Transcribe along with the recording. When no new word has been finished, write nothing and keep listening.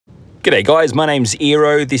G'day guys, my name's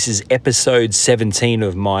Eero. This is episode 17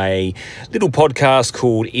 of my little podcast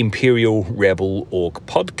called Imperial Rebel Orc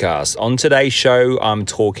Podcast. On today's show, I'm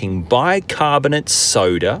talking bicarbonate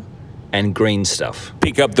soda and green stuff.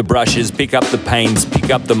 Pick up the brushes, pick up the paints, pick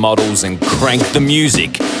up the models and crank the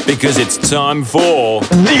music because it's time for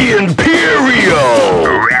the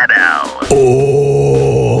Imperial Rebel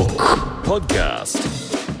Orc Podcast.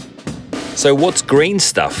 So what's green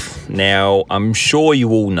stuff? Now, I'm sure you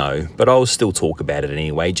all know, but I'll still talk about it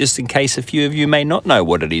anyway, just in case a few of you may not know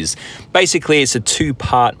what it is. Basically, it's a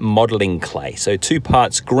two-part modeling clay. So 2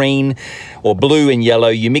 parts green or blue and yellow,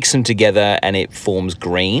 you mix them together and it forms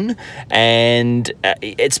green. And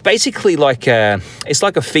it's basically like it's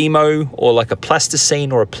like a Fimo or like a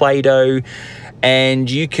plasticine or a Play-Doh. And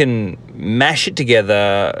you can mash it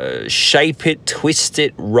together, shape it, twist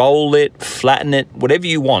it, roll it, flatten it, whatever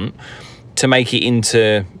you want, to make it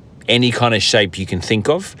into any kind of shape you can think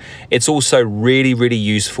of. It's also really, really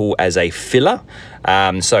useful as a filler.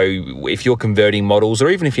 So if you're converting models, or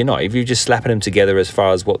even if you're not, if you're just slapping them together as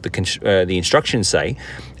far as what the instructions say,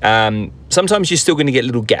 sometimes you're still going to get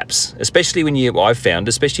little gaps, especially when I've found,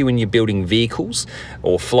 especially when you're building vehicles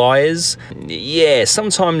or flyers. Yeah,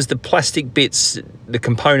 sometimes the plastic bits, the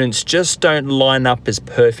components just don't line up as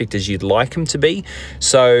perfect as you'd like them to be.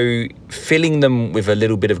 So filling them with a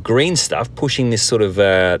little bit of green stuff, pushing this sort of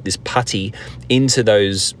this putty into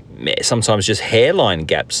those sometimes just hairline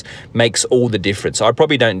gaps makes all the difference. I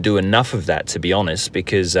probably don't do enough of that, to be honest,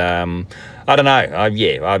 because I don't know.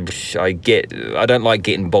 I don't like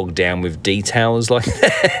getting bogged down with details like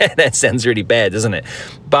that. That sounds really bad, doesn't it?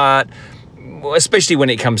 But especially when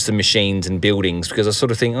it comes to machines and buildings, because I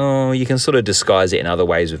sort of think, oh, you can sort of disguise it in other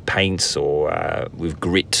ways with paints or with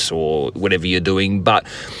grit or whatever you're doing. But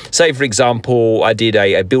say, for example, I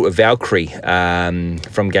built a Valkyrie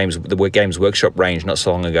from the Games Workshop range not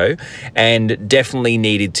so long ago, and definitely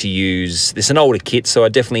needed to use, it's an older kit, so I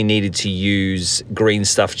definitely needed to use green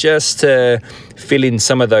stuff just to fill in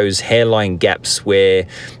some of those hairline gaps where,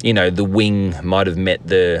 you know, the wing might have met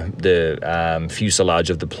the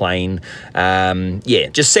fuselage of the plane. Yeah,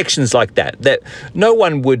 just sections like that no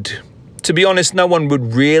one would, to be honest, no one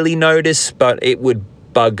would really notice, but it would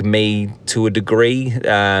bug me to a degree.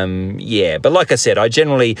 Yeah, but like I said, I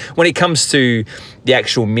generally, when it comes to the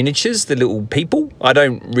actual miniatures, the little people, I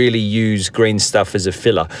don't really use green stuff as a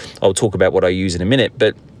filler. I'll talk about what I use in a minute,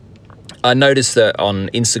 but I noticed that on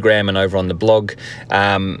Instagram and over on the blog,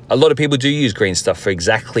 a lot of people do use green stuff for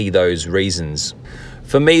exactly those reasons.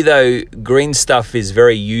 For me, though, green stuff is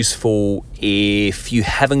very useful if you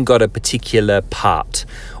haven't got a particular part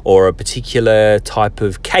or a particular type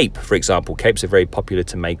of cape. For example, capes are very popular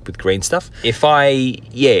to make with green stuff. If I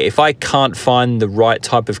can't find the right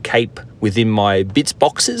type of cape within my bits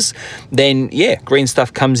boxes, then yeah, green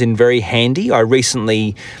stuff comes in very handy. I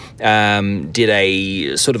recently did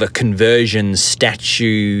a sort of a conversion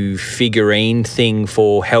statue figurine thing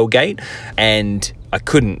for Hellgate, and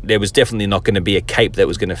there was definitely not going to be a cape that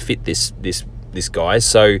was going to fit this guy.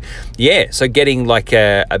 So yeah, so getting like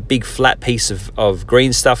a big flat piece of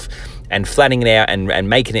green stuff and flattening it out and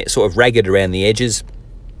making it sort of ragged around the edges,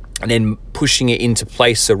 and then pushing it into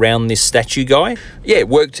place around this statue guy. Yeah, it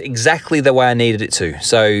worked exactly the way I needed it to.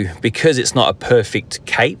 So because it's not a perfect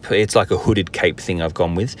cape, it's like a hooded cape thing I've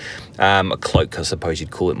gone with. A cloak, I suppose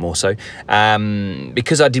you'd call it more so.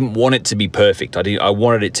 Because I didn't want it to be perfect. I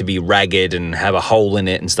wanted it to be ragged and have a hole in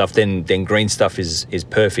it and stuff. Then green stuff is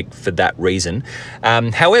perfect for that reason.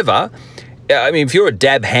 However, I mean, if you're a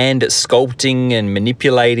dab hand at sculpting and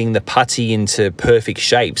manipulating the putty into perfect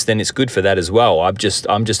shapes, then it's good for that as well. I'm just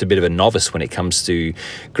a bit of a novice when it comes to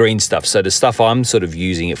green stuff. So the stuff I'm sort of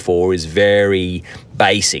using it for is very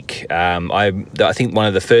basic. I think one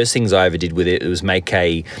of the first things I ever did with it was make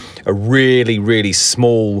a really, really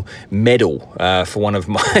small medal for one of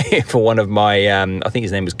my I think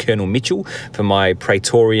his name was Colonel Mitchell, for my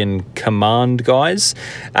Praetorian Command guys.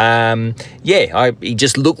 He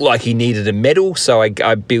just looked like he needed a medal, so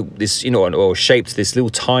I built this, or shaped this little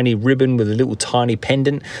tiny ribbon with a little tiny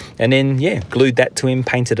pendant, and then glued that to him,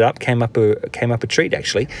 painted it up, came up a treat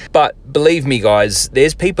actually. But believe me, guys,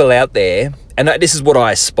 there's people out there, and this is what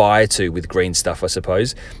I aspire to with green stuff, I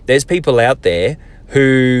suppose. There's people out there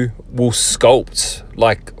who will sculpt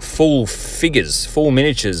like full figures, full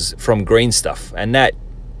miniatures from green stuff, and that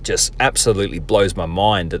just absolutely blows my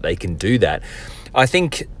mind that they can do that. I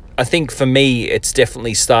think for me, it's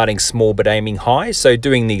definitely starting small but aiming high. So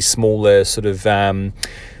doing these smaller sort of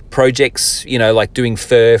projects, like doing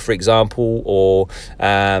fur, for example, or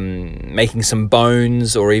making some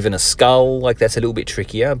bones or even a skull, like that's a little bit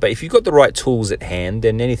trickier. But if you've got the right tools at hand,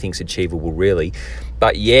 then anything's achievable, really.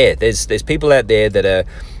 But yeah, there's people out there that are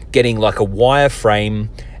getting like a wire frame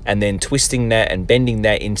and then twisting that and bending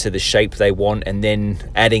that into the shape they want, and then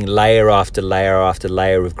adding layer after layer after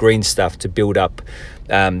layer of green stuff to build up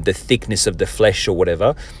the thickness of the flesh or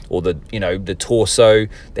whatever, or the, you know, the torso,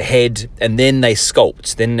 the head, and then they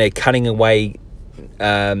sculpt. Then they're cutting away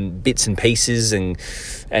bits and pieces and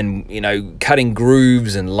you know, cutting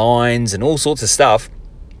grooves and lines and all sorts of stuff,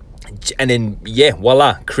 and then yeah,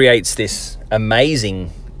 voila, creates this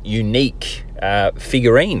amazing, unique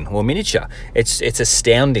figurine or miniature. It's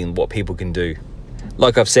astounding what people can do.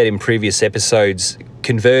 Like I've said in previous episodes,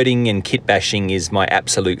 converting and kit bashing is my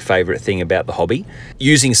absolute favorite thing about the hobby.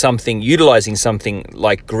 Utilizing something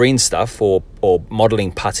like green stuff or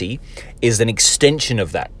modeling putty is an extension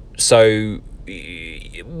of that. So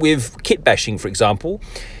with kit bashing, for example,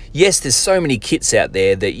 yes, there's so many kits out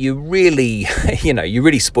there that you really, you know, you're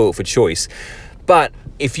really spoiled for choice. But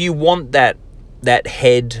if you want that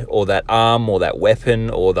head or that arm or that weapon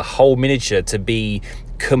or the whole miniature to be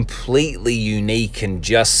completely unique and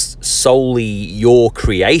just solely your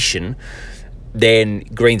creation, then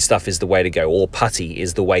green stuff is the way to go, or putty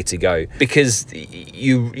is the way to go, because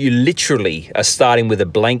you literally are starting with a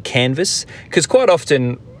blank canvas. Because quite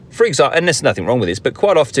often, for example, and there's nothing wrong with this, but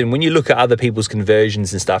quite often when you look at other people's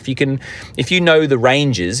conversions and stuff, you can, if you know the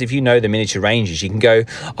ranges, if you know the miniature ranges, you can go,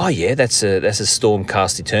 oh yeah, that's a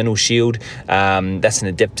Stormcast Eternal Shield, that's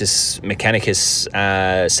an Adeptus Mechanicus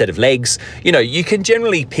set of legs. You know, you can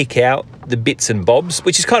generally pick out the bits and bobs,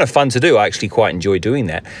 which is kind of fun to do. I actually quite enjoy doing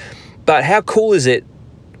that. But how cool is it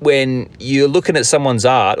when you're looking at someone's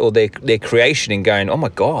art or their creation and going, oh my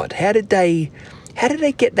God, how did they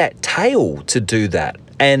get that tail to do that?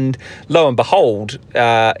 And lo and behold,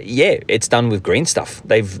 yeah, it's done with green stuff.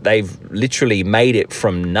 They've literally made it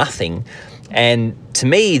from nothing. And to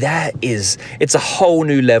me, it's a whole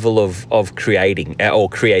new level of creating or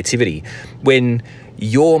creativity when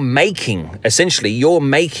you're making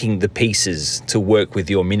the pieces to work with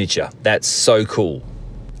your miniature. That's so cool.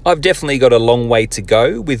 I've definitely got a long way to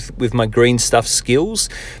go with my green stuff skills,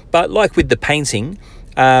 but like with the painting,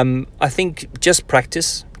 I think just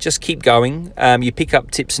practice, just keep going. You pick up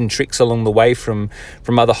tips and tricks along the way from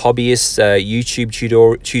other hobbyists, YouTube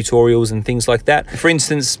tutorials and things like that. For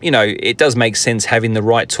instance, you know, it does make sense having the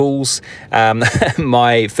right tools.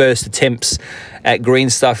 My first attempts at green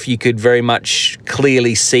stuff, you could very much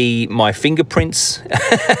clearly see my fingerprints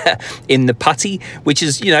in the putty, which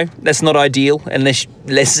is, you know, that's not ideal unless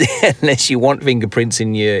you want fingerprints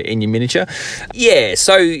in your miniature. Yeah,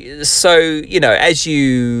 so you know,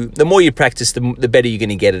 the more you practice, the better you're going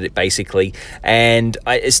to get at it, basically. And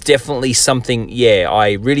it's definitely something, yeah,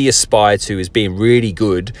 I really aspire to, is being really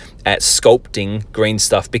good at sculpting green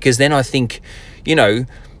stuff, because then I think, you know,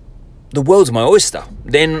 the world's my oyster.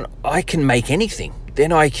 Then I can make anything.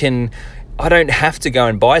 Then I don't have to go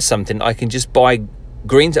and buy something. I can just buy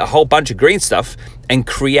a whole bunch of green stuff and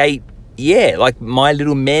create, yeah, like my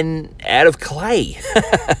little men out of clay.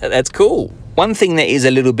 That's cool. One thing that is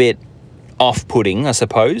a little bit off-putting, I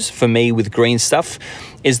suppose, for me with green stuff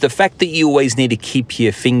is the fact that you always need to keep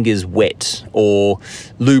your fingers wet or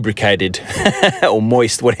lubricated or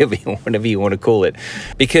moist, whatever you want to call it,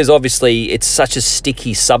 because obviously it's such a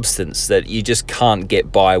sticky substance that you just can't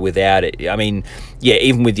get by without it. I mean, yeah,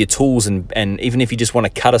 even with your tools and even if you just want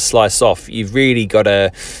to cut a slice off, you've really got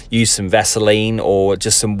to use some Vaseline or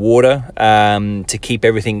just some water to keep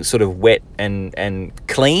everything sort of wet and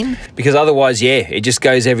clean, because otherwise, yeah, it just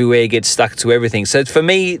goes everywhere, gets stuck to everything. So for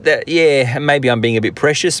me, that, yeah, maybe I'm being a bit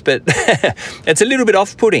precious, but it's a little bit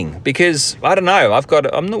off-putting because, I don't know, I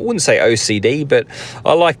wouldn't say OCD, but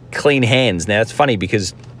I like clean hands. Now, it's funny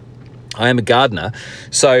because I am a gardener,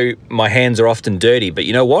 so my hands are often dirty, but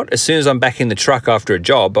you know what? As soon as I'm back in the truck after a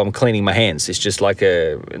job, I'm cleaning my hands. It's just like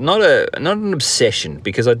not an obsession,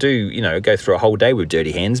 because I do, you know, go through a whole day with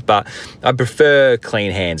dirty hands, but I prefer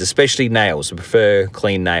clean hands, especially nails. I prefer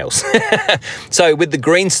clean nails. So with the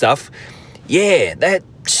green stuff, yeah, that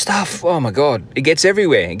stuff, oh my God, it gets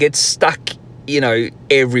everywhere. It gets stuck, you know,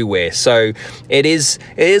 everywhere. So it is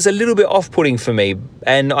a little bit off-putting for me,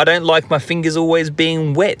 and I don't like my fingers always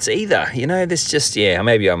being wet either. You know, this just, yeah,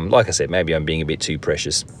 maybe I'm being a bit too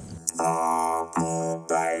precious. Oh, poor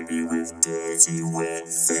baby with dirty wet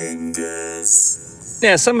fingers.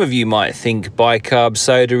 Now, some of you might think bicarb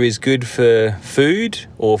soda is good for food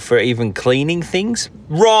or for even cleaning things.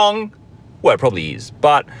 Wrong. Well, it probably is,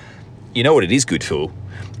 but you know what it is good for?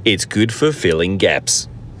 It's good for filling gaps.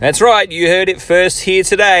 That's right, you heard it first here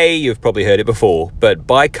today. You've probably heard it before, but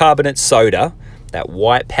bicarbonate soda, that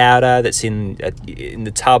white powder that's in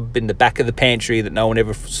the tub in the back of the pantry that no one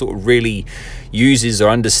ever sort of really uses or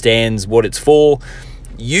understands what it's for,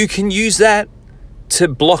 you can use that to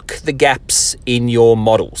block the gaps in your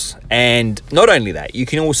models. And not only that, you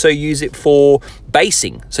can also use it for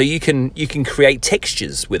basing. So you can create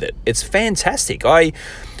textures with it. It's fantastic. I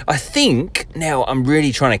think now I'm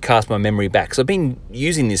really trying to cast my memory back, because I've been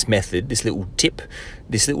using this method, this little tip,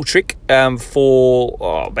 this little trick for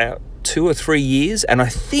about 2 or 3 years, and I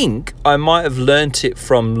think I might have learnt it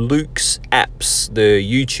from Luke's Apps, the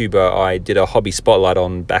YouTuber I did a hobby spotlight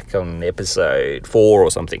on back on episode 4 or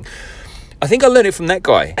something. I think I learned it from that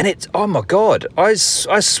guy, and it's, oh my God, I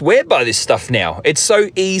swear by this stuff now. It's so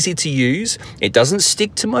easy to use. It doesn't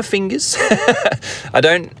stick to my fingers. I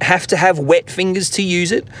don't have to have wet fingers to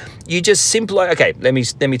use it. You just simply, okay, let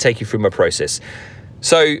me take you through my process.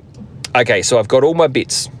 So, okay, so I've got all my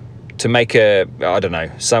bits to make I don't know,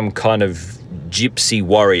 some kind of gypsy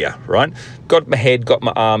warrior, right? Got my head, got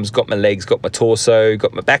my arms, got my legs, got my torso,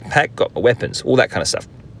 got my backpack, got my weapons, all that kind of stuff.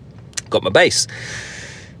 Got my base.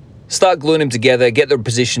 Start gluing them together, get the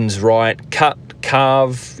positions right, cut,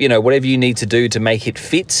 carve, you know, whatever you need to do to make it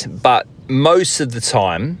fit. But most of the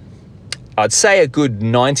time, I'd say a good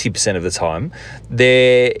 90% of the time,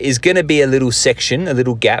 there is going to be a little section, a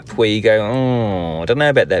little gap where you go, oh, I don't know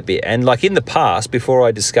about that bit. And like in the past, before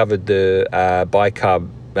I discovered the bicarb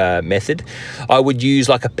method, I would use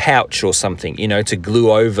like a pouch or something, you know, to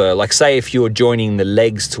glue over. Like say if you're joining the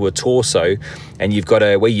legs to a torso and you've got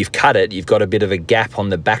where you've cut it, you've got a bit of a gap on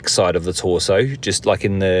the back side of the torso, just like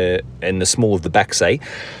in the small of the back, say.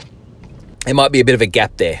 It might be a bit of a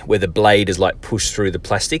gap there where the blade is like pushed through the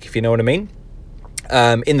plastic, if you know what I mean.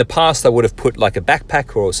 In the past, I would have put like a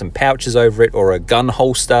backpack or some pouches over it, or a gun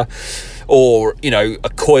holster, or, you know, a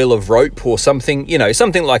coil of rope or something, you know,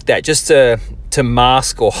 something like that, just to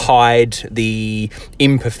mask or hide the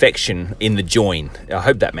imperfection in the join. I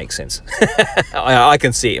hope that makes sense. I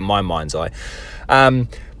can see it in my mind's eye.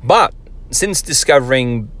 But since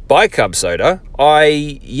discovering bicarb soda,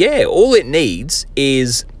 all it needs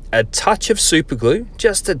is a touch of super glue,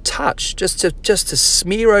 just a touch, just to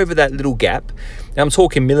smear over that little gap. Now I'm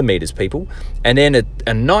talking millimeters, people, and then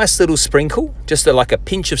a nice little sprinkle, just like a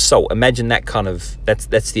pinch of salt. Imagine that kind of,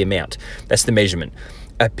 that's the amount, that's the measurement.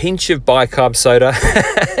 A pinch of bicarb soda,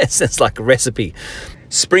 it's like a recipe,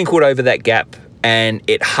 sprinkled over that gap, and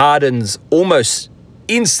it hardens almost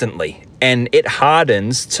instantly, and it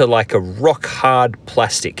hardens to like a rock hard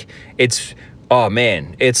plastic. It's, oh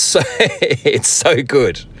man, it's so, it's so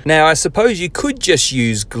good. Now, I suppose you could just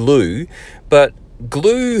use glue, but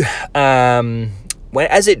glue,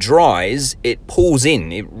 as it dries, it pulls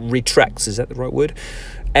in, it retracts, is that the right word?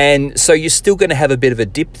 And so you're still going to have a bit of a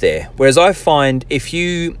dip there. Whereas I find if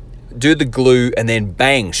you do the glue and then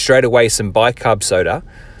bang, straight away some bicarb soda,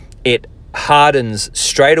 it hardens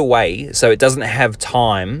straight away, so it doesn't have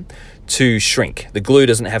time to shrink. The glue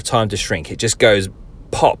doesn't have time to shrink. It just goes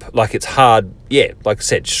pop, like it's hard, yeah, like I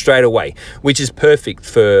said, straight away, which is perfect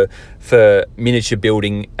for miniature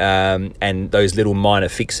building and those little minor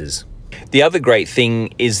fixes. The other great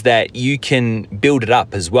thing is that you can build it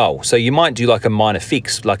up as well. So you might do like a minor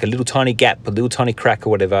fix, like a little tiny gap, a little tiny crack or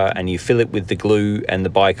whatever, and you fill it with the glue and the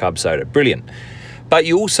bicarb soda. Brilliant. But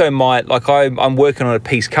you also might, like I'm working on a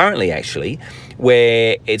piece currently actually,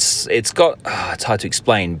 where it's got, it's hard to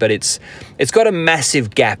explain, but it's got a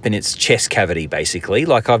massive gap in its chest cavity basically.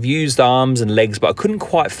 Like I've used arms and legs, but I couldn't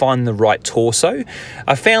quite find the right torso.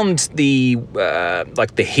 I found the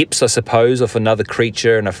like the hips, I suppose, of another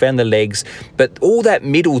creature, and I found the legs, but all that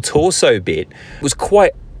middle torso bit was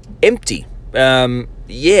quite empty.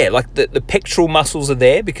 Yeah, like the pectoral muscles are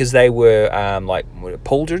there because they were like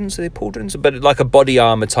pauldrons, are they pauldrons? But like a body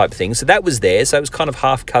armor type thing. So that was there, so it was kind of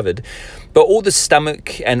half covered. But all the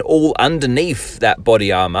stomach and all underneath that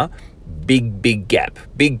body armor, big gap,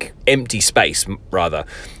 big empty space rather.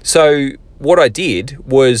 So what I did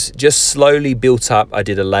was just slowly built up. I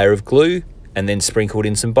did a layer of glue and then sprinkled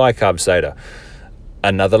in some bicarb soda.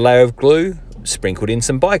 Another layer of glue, sprinkled in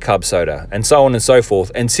some bicarb soda, and so on and so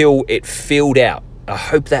forth until it filled out. I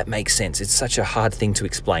hope that makes sense. It's such a hard thing to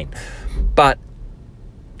explain. But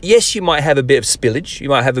yes, you might have a bit of spillage. You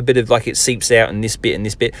might have a bit of like it seeps out in this bit and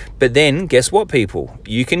this bit. But then guess what, people?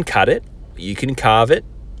 You can cut it, you can carve it,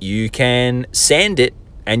 you can sand it,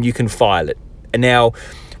 and you can file it. And now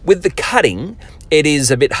with the cutting, it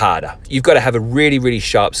is a bit harder. You've got to have a really, really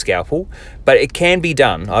sharp scalpel, but it can be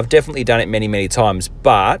done. I've definitely done it many, many times,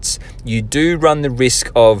 but you do run the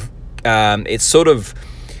risk of, it's sort of,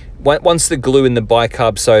 once the glue in the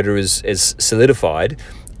bicarb soda is solidified,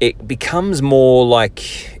 it becomes more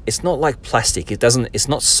like, it's not like plastic. It's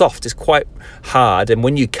not soft, it's quite hard. And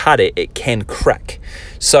when you cut it, it can crack.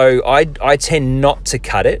 So I tend not to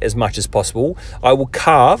cut it as much as possible. I will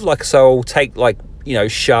carve, so I'll take like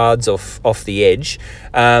shards off the edge.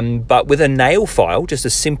 But with a nail file, just a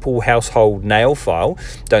simple household nail file,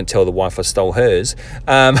 don't tell the wife I stole hers,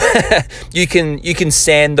 you can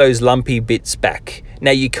sand those lumpy bits back.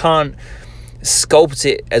 Now, you can't sculpt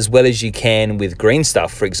it as well as you can with green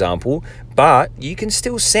stuff, for example, but you can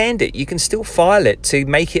still sand it. You can still file it to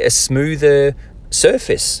make it a smoother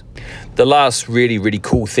surface. The last really, really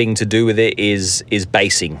cool thing to do with it is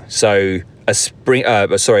basing. So a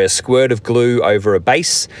squirt of glue over a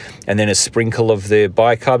base and then a sprinkle of the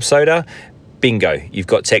bicarb soda. Bingo, you've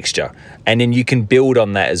got texture. And then you can build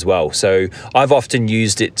on that as well. So I've often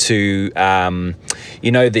used it to,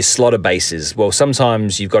 the slaughter bases. Well,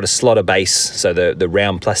 sometimes you've got a slaughter base, so the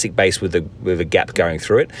round plastic base with a gap going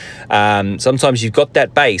through it. Sometimes you've got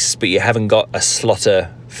that base, but you haven't got a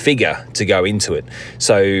slaughter figure to go into it.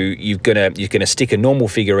 So you're gonna stick a normal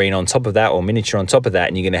figurine on top of that, or miniature on top of that,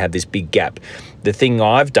 and you're gonna have this big gap. The thing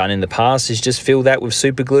I've done in the past is just fill that with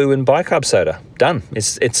super glue and bicarb soda. Done.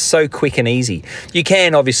 It's so quick and easy. You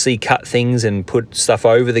can obviously cut things and put stuff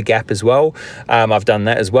over the gap as well. I've done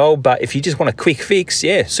that as well. But if you just want a quick fix,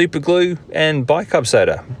 yeah, super glue and bicarb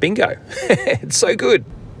soda. Bingo. It's so good.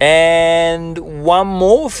 And one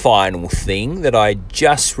more final thing that I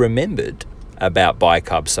just remembered about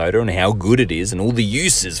bicarb soda and how good it is and all the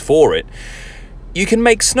uses for it. You can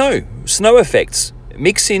make snow effects.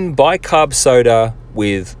 Mix in bicarb soda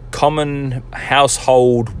with common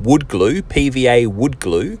household wood glue, PVA wood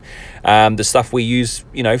glue, the stuff we use,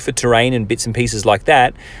 for terrain and bits and pieces like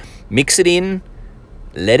that. Mix it in,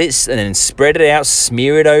 and then spread it out,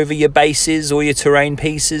 smear it over your bases or your terrain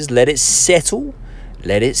pieces, let it settle,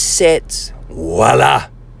 let it set. Voila,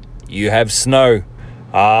 you have snow.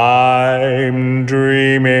 I'm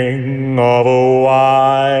dreaming of a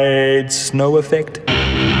white snow effect.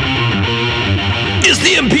 It's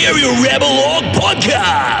the Imperial Rebel Org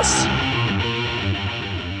Podcast!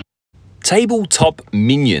 Tabletop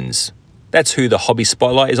Minions. That's who the Hobby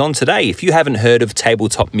Spotlight is on today. If you haven't heard of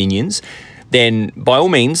Tabletop Minions, then by all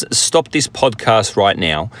means, stop this podcast right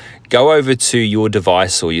now. Go over to your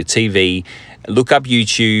device or your TV, look up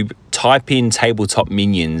YouTube, type in Tabletop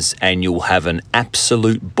Minions, and you'll have an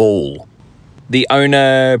absolute ball. The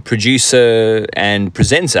owner, producer, and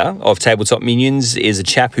presenter of Tabletop Minions is a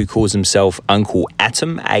chap who calls himself Uncle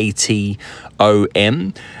Atom,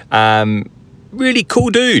 A-T-O-M. Really cool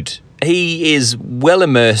dude. He is well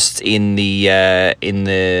immersed in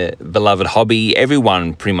the beloved hobby.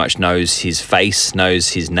 Everyone pretty much knows his face, knows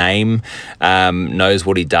his name, knows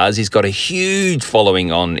what he does. He's got a huge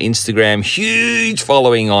following on Instagram, huge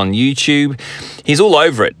following on YouTube. He's all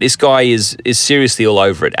over it. This guy is seriously all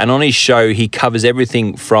over it. And on his show, he covers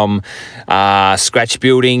everything from scratch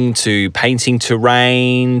building to painting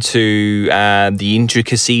terrain to the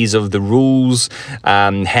intricacies of the rules,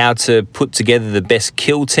 how to put together the best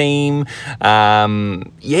kill team.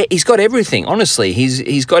 He's got everything. Honestly,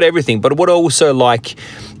 he's got everything. But what I also like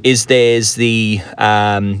is there's the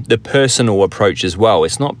personal approach as well.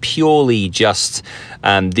 It's not purely just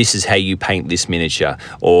this is how you paint this miniature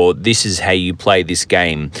or this is how you play this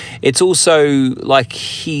game. It's also like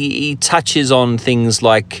he touches on things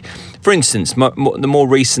like, for instance, the more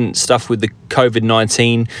recent stuff with the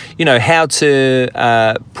COVID-19, how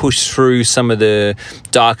to push through some of the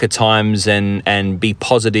darker times and be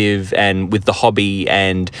positive and with the hobby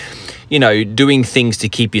and, doing things to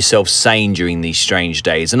keep yourself sane during these strange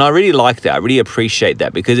days. And I really like that. I really appreciate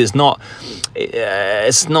that because it's not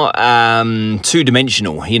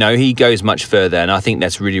two-dimensional. He goes much further, and I think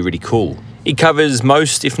that's really, really cool. He covers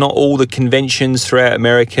most, if not all, the conventions throughout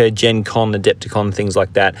America, Gen Con, Adepticon, things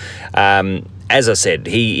like that. As I said,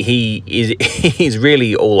 he's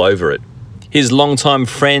really all over it. His longtime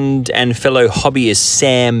friend and fellow hobbyist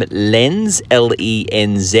Sam Lenz,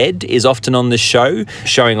 L-E-N-Z, is often on the show,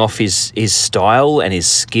 showing off his style and his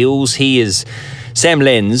skills. Sam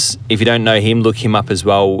Lenz, if you don't know him, look him up as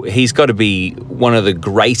well. He's got to be one of the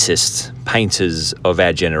greatest painters of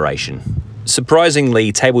our generation.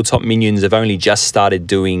 Surprisingly, Tabletop Minions have only just started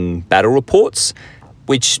doing battle reports,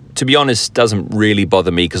 which, to be honest, doesn't really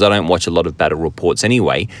bother me because I don't watch a lot of battle reports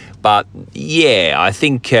anyway. But yeah, I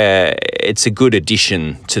think it's a good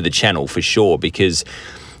addition to the channel for sure because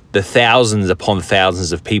the thousands upon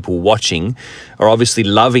thousands of people watching are obviously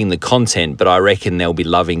loving the content, but I reckon they'll be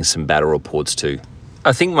loving some battle reports too.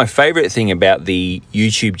 I think my favorite thing about the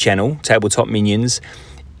YouTube channel, Tabletop Minions,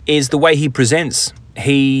 is the way he presents.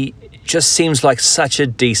 He just seems like such a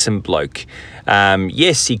decent bloke.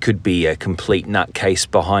 Yes, he could be a complete nutcase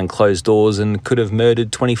behind closed doors and could have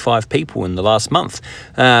murdered 25 people in the last month.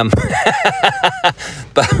 But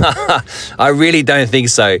I really don't think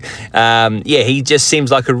so. He just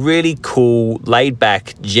seems like a really cool,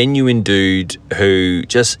 laid-back, genuine dude who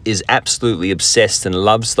just is absolutely obsessed and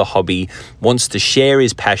loves the hobby, wants to share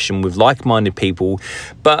his passion with like-minded people.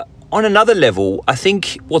 But on another level, I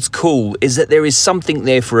think what's cool is that there is something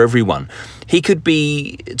there for everyone. He could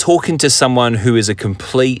be talking to someone who is a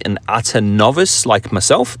complete and utter novice, like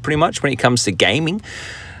myself, pretty much, when it comes to gaming.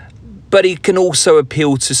 But he can also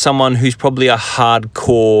appeal to someone who's probably a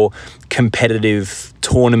hardcore, competitive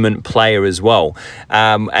tournament player as well.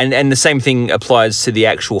 And the same thing applies to the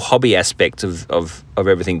actual hobby aspect of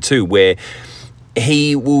everything too, where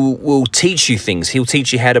he will teach you things. He'll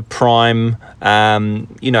teach you how to prime,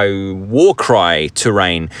 Warcry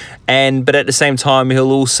terrain. But at the same time,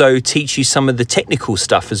 he'll also teach you some of the technical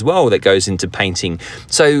stuff as well that goes into painting.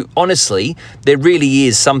 So honestly, there really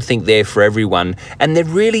is something there for everyone. And they're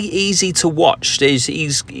really easy to watch. He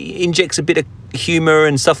injects a bit of humor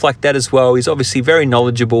and stuff like that as well. He's obviously very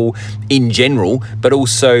knowledgeable in general, but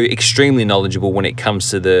also extremely knowledgeable when it comes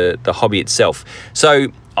to the hobby itself. So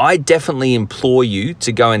I definitely implore you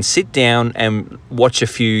to go and sit down and watch a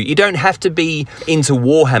few. You don't have to be into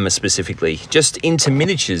Warhammer specifically, just into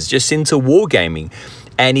miniatures, just into wargaming.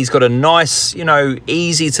 And he's got a nice,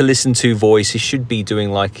 easy to listen to voice. He should be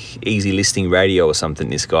doing like easy listening radio or something,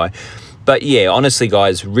 this guy. But yeah, honestly,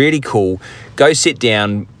 guys, really cool. Go sit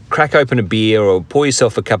down, crack open a beer or pour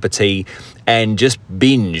yourself a cup of tea and just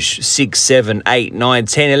binge 6, 7, 8, 9,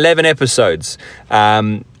 10, 11 episodes.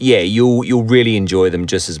 You'll really enjoy them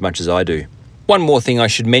just as much as I do. One more thing I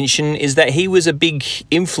should mention is that he was a big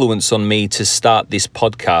influence on me to start this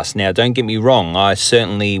podcast. Now, don't get me wrong, I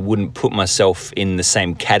certainly wouldn't put myself in the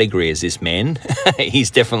same category as this man. He's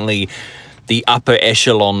definitely the upper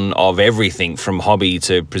echelon of everything from hobby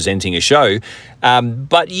to presenting a show.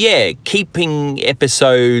 But yeah, keeping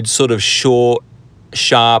episodes sort of short,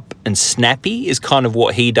 sharp and snappy is kind of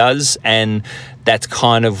what he does, and that's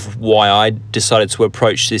kind of why I decided to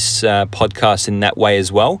approach this podcast in that way as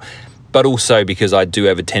well. But also because I do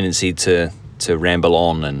have a tendency to ramble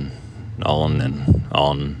on and on and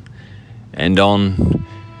on and on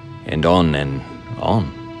and on and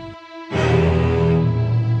on.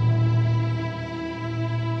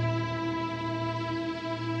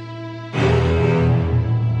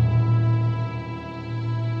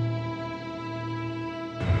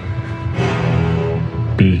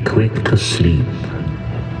 Be quick to sleep,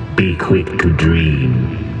 be quick to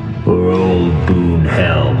dream, or old Boone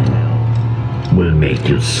Helm will make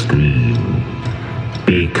you scream.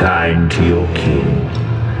 Be kind to your king,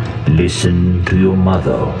 listen to your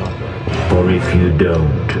mother, for if you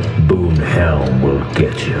don't, Boone Helm will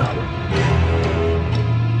get you.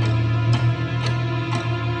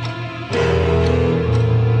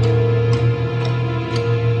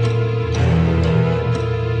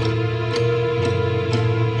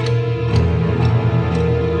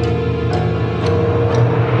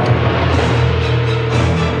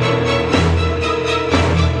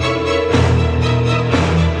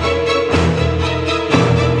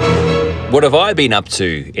 What have I been up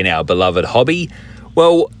to in our beloved hobby?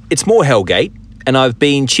 Well, it's more Hellgate, and I've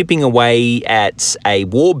been chipping away at a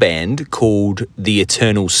warband called the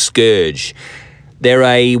Eternal Scourge. They're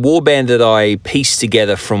a warband that I pieced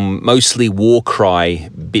together from mostly Warcry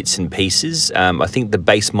bits and pieces. I think the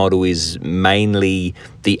base model is mainly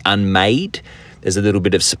the Unmade. There's a little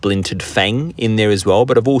bit of Splintered Fang in there as well,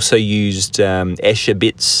 but I've also used Escher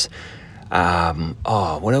bits.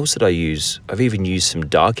 What else did I use? I've even used some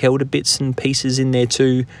Dark Elder bits and pieces in there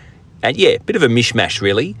too. And yeah, a bit of a mishmash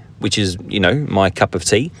really, which is, my cup of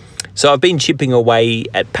tea. So I've been chipping away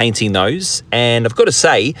at painting those, and I've got to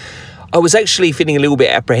say, I was actually feeling a little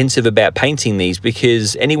bit apprehensive about painting these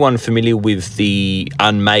because anyone familiar with the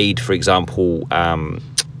Unmade, for example,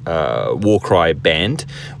 Warcry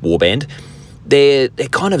warband, they're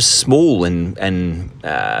kind of small and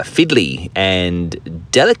fiddly and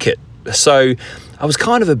delicate. So I was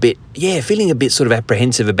kind of feeling a bit sort of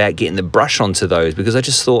apprehensive about getting the brush onto those because I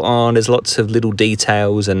just thought, there's lots of little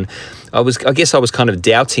details, and I guess I was kind of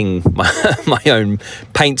doubting my own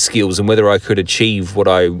paint skills and whether I could achieve what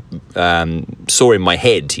I saw in my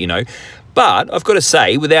head, But I've got to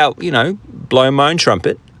say, without, blowing my own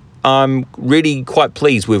trumpet, I'm really quite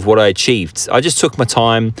pleased with what I achieved. I just took my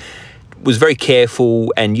time, was very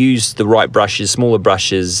careful and used the right brushes, smaller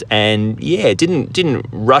brushes, and yeah, didn't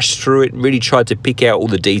rush through it, really tried to pick out all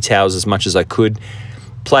the details as much as I could.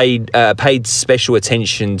 paid special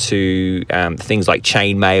attention to things like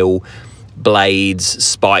chainmail, blades,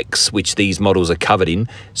 spikes, which these models are covered in.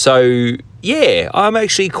 So yeah, I'm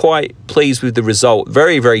actually quite pleased with the result.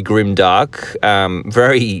 Very, very grimdark.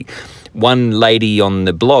 One lady on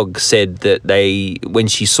the blog said that when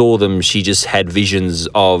she saw them, she just had visions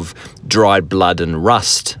of dried blood and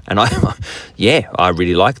rust. And I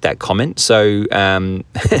really like that comment. So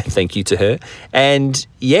thank you to her. And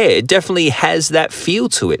yeah, it definitely has that feel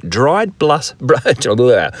to it. Dried blood.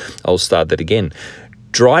 I'll start that again.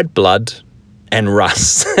 Dried blood and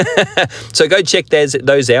rust. So go check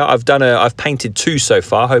those out. I've painted 2 so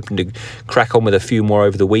far, hoping to crack on with a few more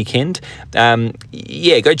over the weekend. Go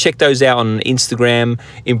check those out on Instagram,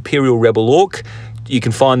 Imperial Rebel Orc. You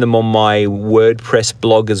can find them on my WordPress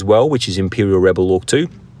blog as well, which is Imperial Rebel Orc 2.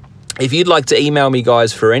 If you'd like to email me,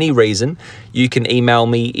 guys, for any reason, you can email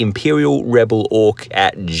me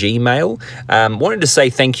imperialrebelorc@gmail. Wanted to say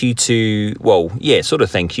thank you to,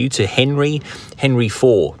 thank you to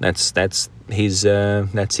Henry4. That's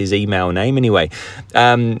his email name anyway,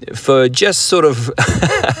 for just sort of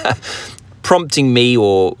prompting me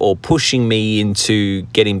or pushing me into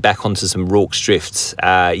getting back onto some Rorke's Drift.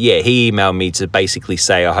 He emailed me to basically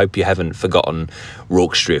say, I hope you haven't forgotten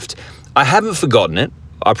Rorke's Drift. I haven't forgotten it.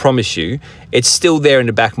 I promise you. It's still there in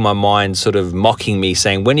the back of my mind, sort of mocking me,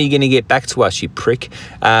 saying, when are you going to get back to us, you prick?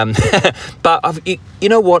 But you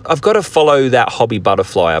know what? I've got to follow that hobby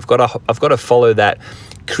butterfly. I've got to follow that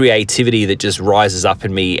creativity that just rises up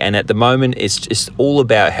in me. And at the moment, it's just all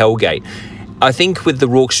about Hellgate. I think with the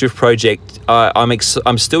Rorke's Drift project,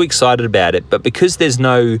 I'm still excited about it, but because there's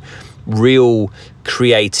no real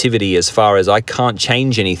creativity as far as I can't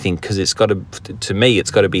change anything, because it's got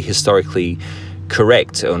to be historically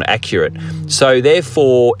correct and accurate. So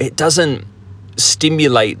therefore, it doesn't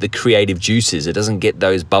stimulate the creative juices. It doesn't get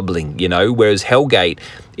those bubbling, whereas Hellgate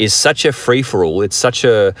is such a free-for-all. It's such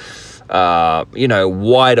a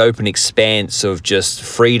wide open expanse of just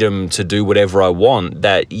freedom to do whatever I want,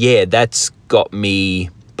 that's got me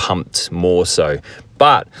pumped more so.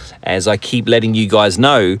 But as I keep letting you guys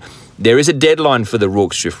know, there is a deadline for the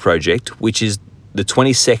Rorke's Drift project, which is the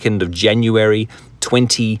 22nd of January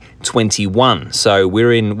 2021. So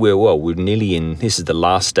we're nearly in, this is the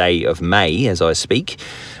last day of May as I speak.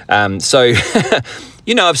 I've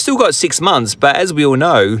still got 6 months, but as we all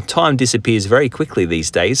know, time disappears very quickly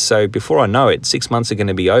these days. So before I know it, 6 months are going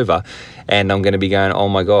to be over and I'm going to be going, oh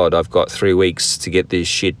my God, I've got 3 weeks to get this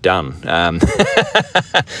shit done. But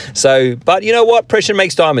you know what? Pressure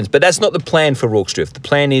makes diamonds, but that's not the plan for Rorke's Drift. The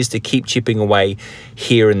plan is to keep chipping away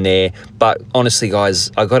here and there. But honestly,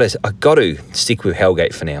 guys, I got to stick with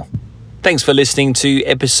Hellgate for now. Thanks for listening to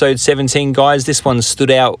episode 17, guys. This one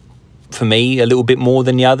stood out for me a little bit more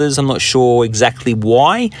than the others. I'm not sure exactly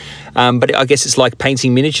why, but I guess it's like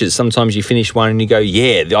painting miniatures. Sometimes you finish one and you go,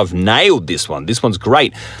 yeah, I've nailed this one. This one's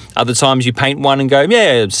great. Other times you paint one and go,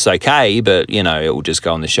 yeah, it's okay, but it will just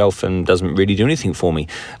go on the shelf and doesn't really do anything for me.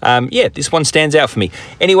 This one stands out for me.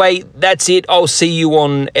 Anyway, that's it. I'll see you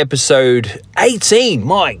on episode 18.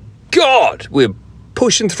 My God, we're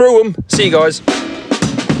pushing through them. See you guys.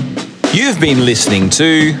 You've been listening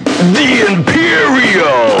to The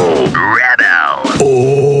Imperial Rebel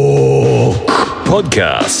Orc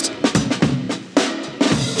Podcast.